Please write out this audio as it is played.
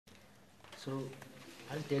So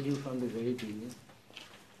I'll tell you from the very beginning.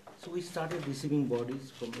 So we started receiving bodies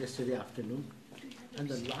from yesterday afternoon, and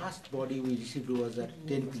the last body we received was at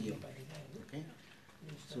 10 p.m. Okay?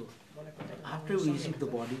 So after we received the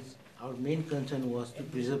bodies, our main concern was to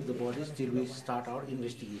preserve the bodies till we start our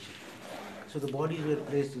investigation. So the bodies were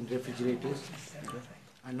placed in refrigerators, okay?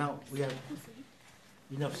 And now we have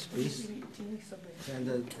enough space,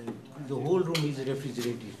 and the whole room is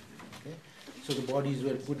refrigerated. Okay? So the bodies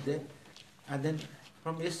were put there, and then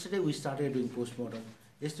from yesterday we started doing postmortem.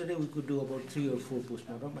 Yesterday we could do about 3 or 4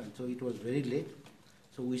 postmortem, and so it was very late.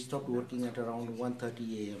 So we stopped working at around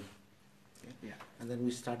 1:30 a.m. Okay? Yeah. And then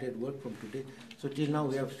we started work from today. So till now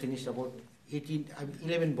we have finished about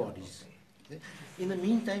 11 bodies. Okay? In the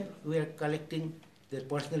meantime, we are collecting their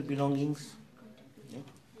personal belongings. Okay?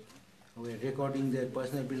 We are recording their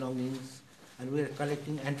personal belongings, and we are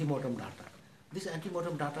collecting antemortem data. This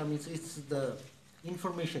antemortem data means it's the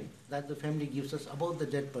information that the family gives us about the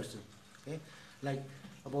dead person. Okay? Like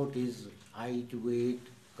about his height, weight,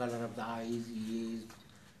 color of the eyes, ears,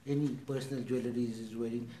 any personal jewelry he is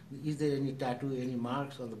wearing, is there any tattoo, any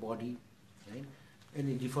marks on the body, right?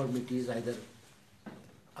 Any deformities, either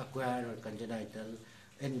acquired or congenital,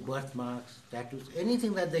 any birthmarks, tattoos,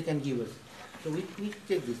 anything that they can give us. So we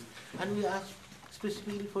take this, and we ask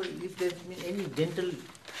specifically for if there's been any dental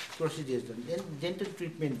procedures done, any dental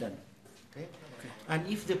treatment done. Okay? And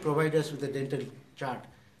if they provide us with a dental chart,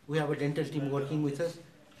 we have a dental team working with us,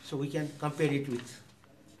 so we can compare it with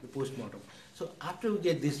the postmortem. So after we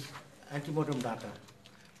get this antemortem data,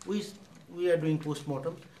 we are doing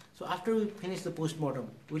postmortem. So after we finish the postmortem,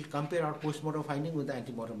 we'll compare our postmortem finding with the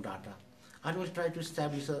antemortem data, and we'll try to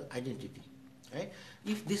establish an identity. Right?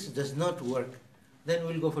 If this does not work, then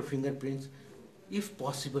we'll go for fingerprints. If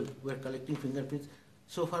possible, we're collecting fingerprints.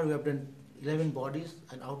 So far we have done 11 bodies,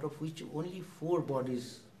 and out of which only 4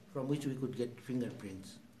 bodies from which we could get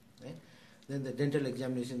fingerprints. Right? Then the dental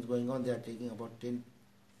examinations going on, they are taking about 10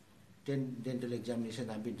 dental examinations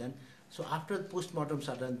have been done. So after the postmortems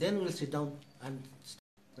are done, then we'll sit down and start.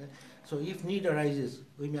 Right? So if need arises,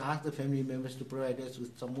 we may ask the family members to provide us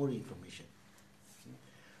with some more information.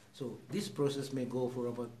 So this process may go for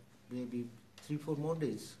about maybe 3-4 more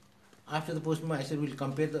days. After the postmortem, I said we'll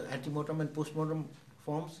compare the antemortem and postmortem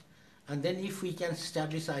forms, and then if we can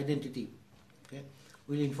establish identity, okay,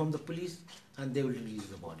 we'll inform the police and they will release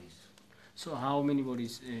the bodies. So how many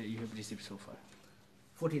bodies you have received so far?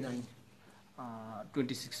 49.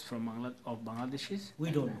 26 from Bangladeshis?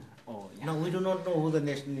 We don't know. Oh, yeah. Now we do not know who the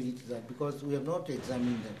nationalities are because we have not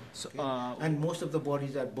examined them. So, okay? And most of the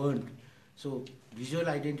bodies are burned. So visual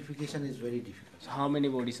identification is very difficult. So how many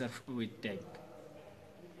bodies are with tag?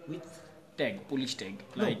 With tag, police tag?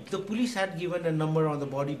 No, like the police had given a number on the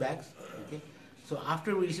body bags. Okay, so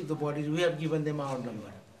after we receive the bodies, we have given them our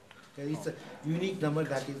number. Okay? It's a unique number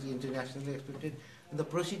that is internationally accepted. And the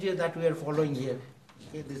procedure that we are following here,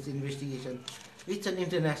 okay, this investigation, it's an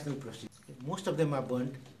international procedure. Okay? Most of them are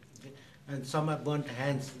burnt. Okay? And some are burnt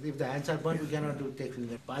hands. If the hands are burnt, we cannot take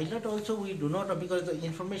finger. Pilot also we do not know because the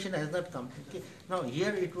information has not come. Okay? Now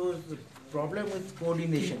here it was the problem with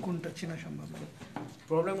coordination.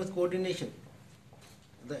 Problem with coordination.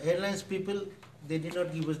 The airlines people, they did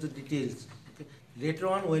not give us the details. Okay? Later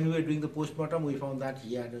on, when we were doing the postmortem, we found that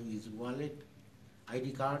he had his wallet,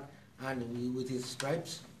 ID card, and with his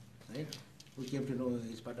stripes, right? We came to know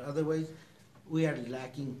his part. Otherwise, we are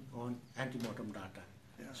lacking on antemortem data.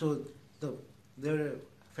 Yeah. So there are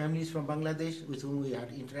families from Bangladesh with whom we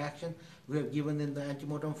had interaction. We have given them the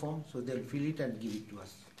antemortem form, so they'll fill it and give it to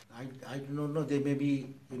us. I do not know. They may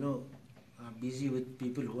be, busy with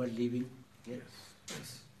people who are leaving. Yes.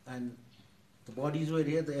 Yes. And the bodies were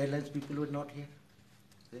here. The airlines people were not here.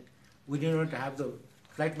 Okay. We did not have the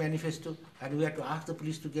flight manifesto, and we had to ask the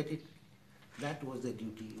police to get it. That was their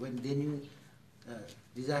duty when they knew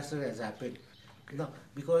disaster has happened. No,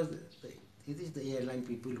 because it is the airline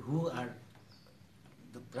people who are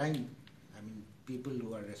the prime, people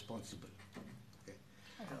who are responsible. Okay.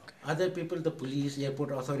 Okay. Other people, the police,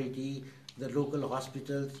 airport authority, the local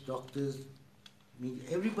hospitals, doctors, media,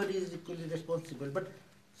 everybody is equally responsible, but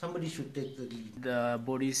somebody should take the lead. The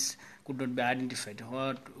bodies could not be identified.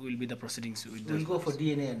 What will be the proceedings with We'll go for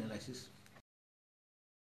DNA analysis.